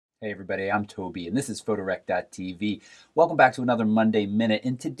Hey everybody, I'm Toby and this is Photorec.tv. Welcome back to another Monday Minute.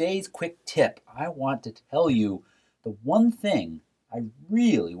 In today's quick tip, I want to tell you the one thing I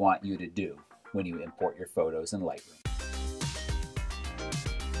really want you to do when you import your photos in Lightroom.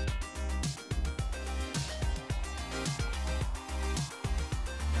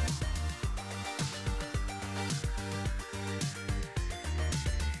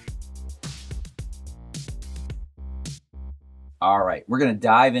 All right, we're going to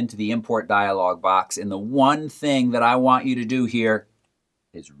dive into the import dialog box, and the one thing that I want you to do here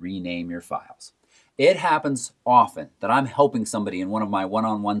is rename your files. It happens often that I'm helping somebody in one of my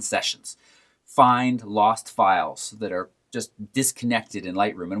one-on-one sessions find lost files that are just disconnected in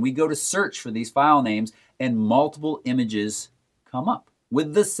Lightroom, and we go to search for these file names and multiple images come up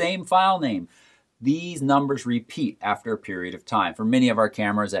with the same file name. These numbers repeat after a period of time. For many of our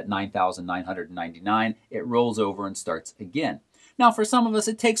cameras at 9,999, it rolls over and starts again. Now, for some of us,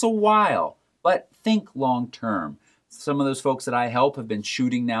 it takes a while, but think long term. Some of those folks that I help have been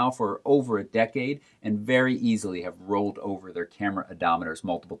shooting now for over a decade and very easily have rolled over their camera odometers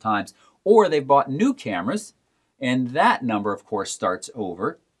multiple times. Or they've bought new cameras, and that number, of course, starts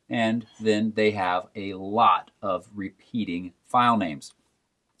over, and then they have a lot of repeating file names.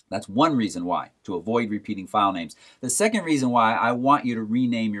 That's one reason why, to avoid repeating file names. The second reason why I want you to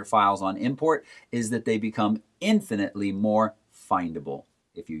rename your files on import is that they become infinitely more findable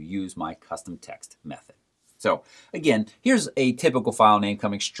if you use my custom text method. So again, here's a typical file name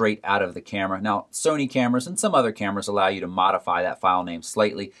coming straight out of the camera. Now, Sony cameras and some other cameras allow you to modify that file name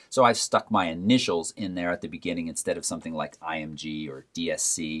slightly, so I've stuck my initials in there at the beginning instead of something like IMG or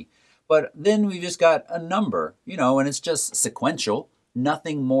DSC. But then we just got a number, and it's just sequential.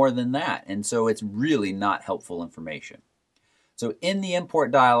 Nothing more than that, and so it's really not helpful information. So in the import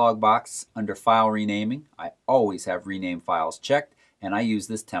dialog box under file renaming, I always have rename files checked, and I use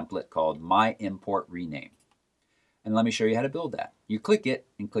this template called My Import Rename. And let me show you how to build that. You click it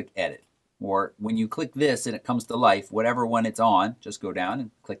and click edit, or when you click this and it comes to life, whatever one it's on, just go down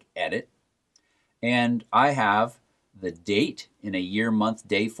and click edit. And I have the date in a year, month,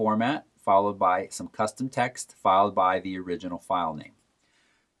 day format, followed by some custom text, followed by the original file name.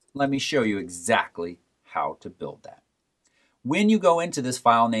 Let me show you exactly how to build that. When you go into this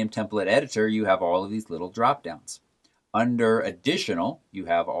file name template editor, you have all of these little drop downs. Under additional, you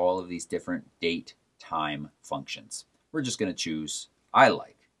have all of these different date, time functions. We're just going to choose, I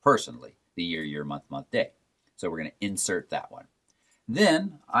like, personally, the year, month, day. So we're going to insert that one.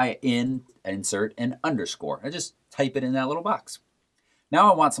 Then I insert an underscore. I just type it in that little box. Now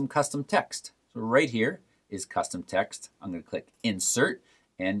I want some custom text. So right here is custom text. I'm going to click insert.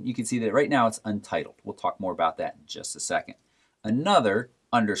 And you can see that right now it's untitled. We'll talk more about that in just a second. Another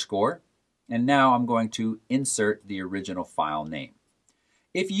underscore, and now I'm going to insert the original file name.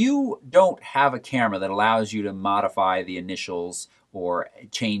 If you don't have a camera that allows you to modify the initials or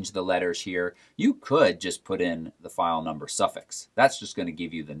change the letters here, you could just put in the file number suffix. That's just going to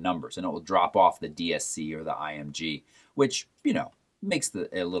give you the numbers, and it will drop off the DSC or the IMG, which, makes it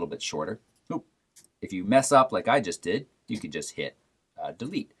a little bit shorter. If you mess up like I just did, you can just hit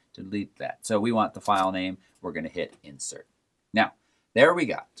delete to delete that. So we want the file name. We're going to hit insert. Now, there we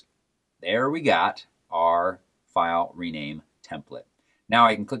got our file rename template. Now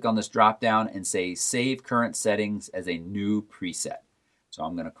I can click on this drop down and say save current settings as a new preset. So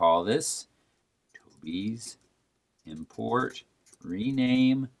I'm going to call this Toby's import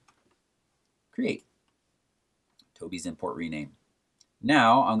rename create. Toby's import rename.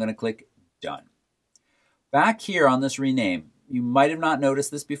 Now I'm going to click done. Back here on this rename, you might have not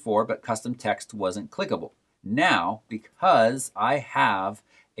noticed this before, but custom text wasn't clickable. Now, because I have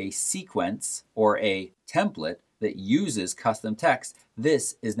a sequence or a template that uses custom text,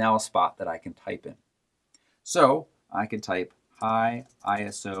 this is now a spot that I can type in. So I can type high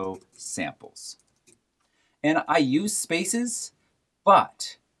ISO samples. And I use spaces,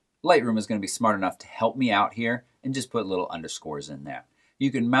 but Lightroom is going to be smart enough to help me out here and just put little underscores in there. You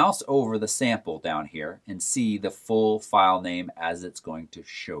can mouse over the sample down here and see the full file name as it's going to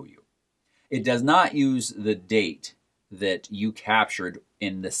show you. It does not use the date that you captured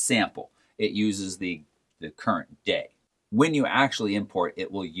in the sample. It uses the current day. When you actually import,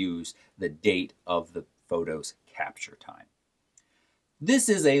 it will use the date of the photo's capture time. This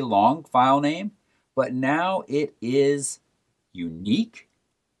is a long file name, but now it is unique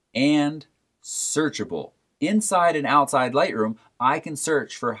and searchable. Inside and outside Lightroom, I can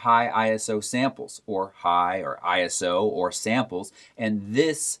search for high ISO samples or high or ISO or samples, and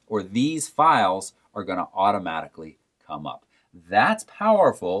this or these files are going to automatically come up. That's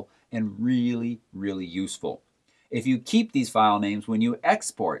powerful and really, really useful. If you keep these file names when you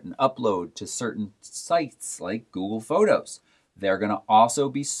export and upload to certain sites like Google Photos, they're going to also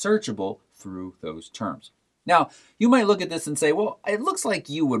be searchable through those terms. Now, you might look at this and say, well, it looks like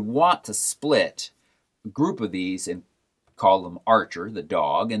you would want to split a group of these and call them Archer, the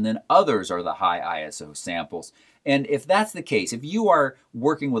dog, and then others are the high ISO samples. And if that's the case, if you are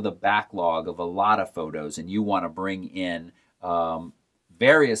working with a backlog of a lot of photos and you want to bring in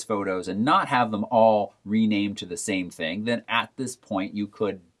various photos and not have them all renamed to the same thing, then at this point you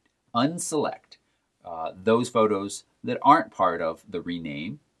could unselect those photos that aren't part of the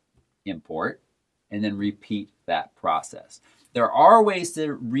rename, import, and then repeat that process. There are ways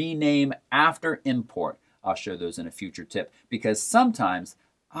to rename after import. I'll show those in a future tip because sometimes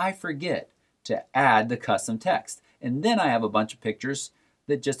I forget to add the custom text. And then I have a bunch of pictures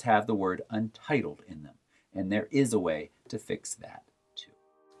that just have the word untitled in them. And there is a way to fix that too.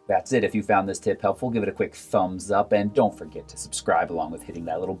 That's it. If you found this tip helpful, give it a quick thumbs up and don't forget to subscribe along with hitting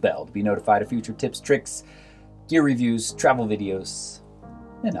that little bell to be notified of future tips, tricks, gear reviews, travel videos,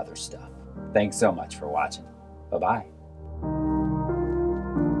 and other stuff. Thanks so much for watching. Bye-bye.